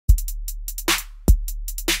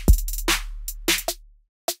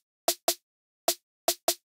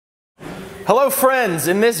Hello friends,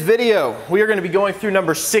 in this video we are going to be going through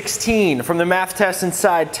number 16 from the Math Test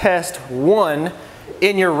Inside Test 1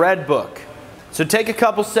 in your red book. So take a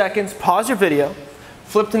couple seconds, pause your video,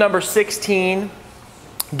 flip to number 16,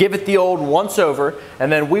 give it the old once over,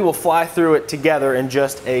 and then we will fly through it together in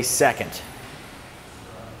just a second.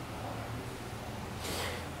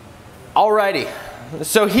 Alrighty,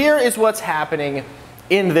 so here is what's happening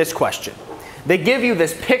in this question. They give you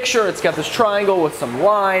this picture, it's got this triangle with some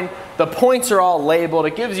line, the points are all labeled,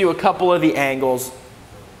 it gives you a couple of the angles,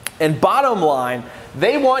 and bottom line,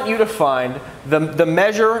 they want you to find the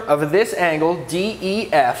measure of this angle,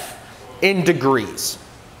 DEF, in degrees.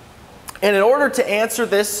 And in order to answer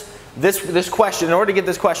this question, in order to get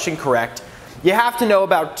this question correct, you have to know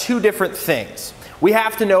about two different things. We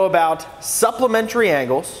have to know about supplementary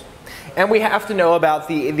angles, and we have to know about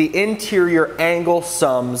the interior angle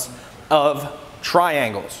sums of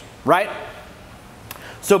triangles, right?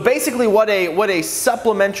 So basically what a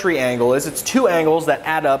supplementary angle is, it's two angles that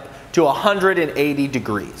add up to 180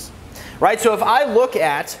 degrees, right? So if I look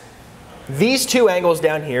at these two angles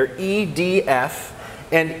down here, EDF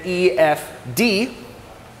and EFD,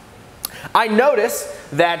 I notice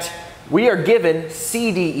that we are given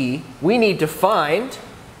CDE. We need to find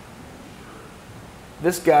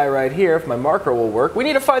this guy right here, if my marker will work. We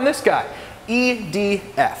need to find this guy,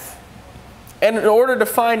 EDF. And in order to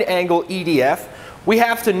find angle EDF, we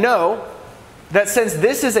have to know that since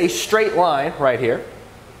this is a straight line right here,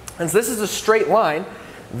 since this is a straight line,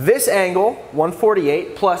 this angle,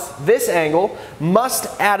 148, plus this angle must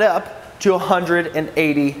add up to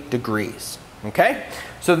 180 degrees, okay?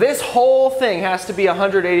 So this whole thing has to be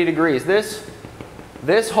 180 degrees.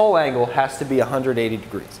 This whole angle has to be 180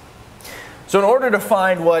 degrees. So in order to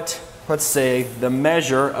find what, let's say, the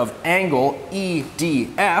measure of angle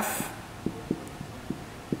EDF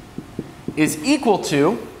is equal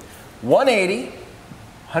to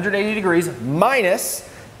 180 degrees minus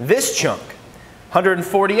this chunk,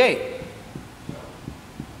 148.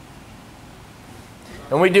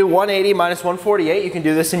 And we do 180 minus 148, you can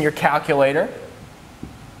do this in your calculator.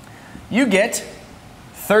 You get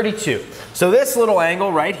 32. So this little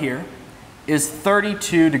angle right here is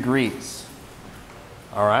 32 degrees.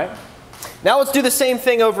 All right? Now let's do the same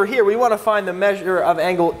thing over here. We want to find the measure of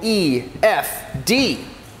angle EFD.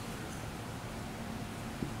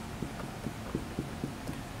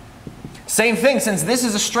 Same thing, since this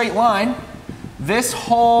is a straight line, this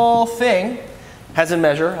whole thing has a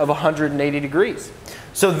measure of 180 degrees.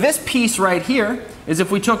 So this piece right here is if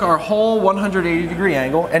we took our whole 180 degree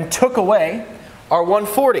angle and took away our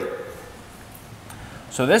 140.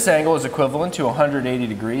 So this angle is equivalent to 180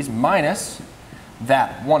 degrees minus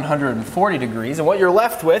that 140 degrees. And what you're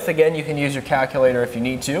left with, again, you can use your calculator if you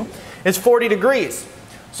need to, is 40 degrees.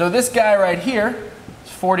 So this guy right here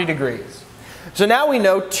is 40 degrees. So now we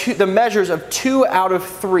know the measures of 2 out of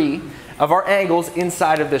 3 of our angles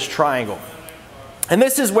inside of this triangle. And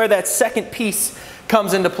this is where that second piece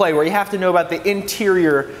comes into play, where you have to know about the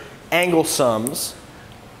interior angle sums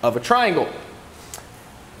of a triangle.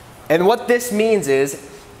 And what this means is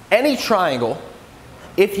any triangle,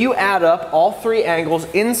 if you add up all 3 angles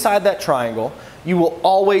inside that triangle, you will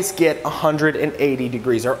always get 180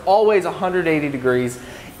 degrees, or always 180 degrees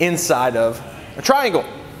inside of a triangle.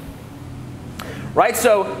 Right,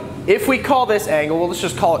 so if we call this angle, well, let's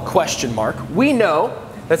just call it question mark, we know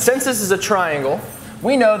that since this is a triangle,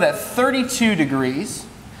 we know that 32 degrees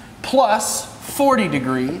plus 40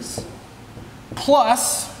 degrees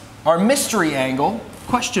plus our mystery angle,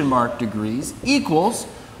 question mark degrees, equals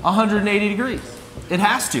 180 degrees. It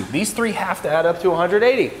has to. These 3 have to add up to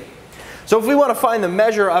 180. So if we want to find the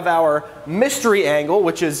measure of our mystery angle,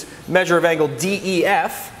 which is measure of angle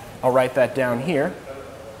DEF, I'll write that down here.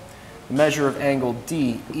 Measure of angle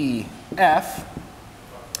DEF.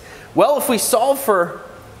 Well, if we solve for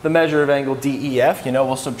the measure of angle DEF, you know,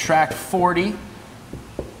 we'll subtract 40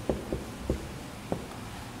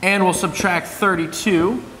 and we'll subtract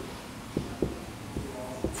 32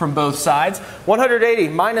 from both sides. 180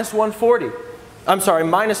 minus 140, I'm sorry,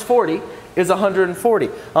 minus 40 is 140.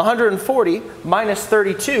 140 minus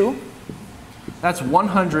 32, that's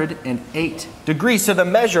 108 degrees. So the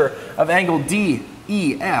measure of angle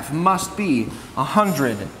DEF must be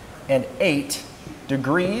 108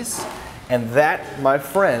 degrees, and that, my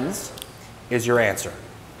friends, is your answer.